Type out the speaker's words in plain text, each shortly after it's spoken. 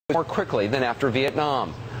more quickly than after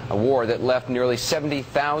Vietnam, a war that left nearly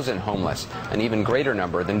 70,000 homeless, an even greater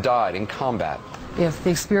number than died in combat. If the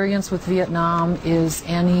experience with Vietnam is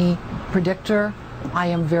any predictor, I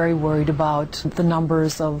am very worried about the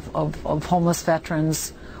numbers of homeless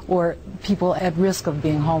veterans or people at risk of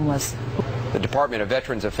being homeless. The Department of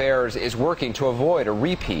Veterans Affairs is working to avoid a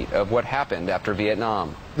repeat of what happened after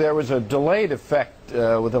Vietnam. There was a delayed effect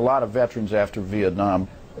with a lot of veterans after Vietnam.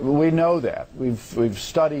 We know that. We've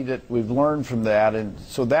studied it, we've learned from that, and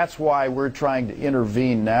so that's why we're trying to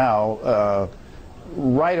intervene now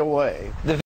right away.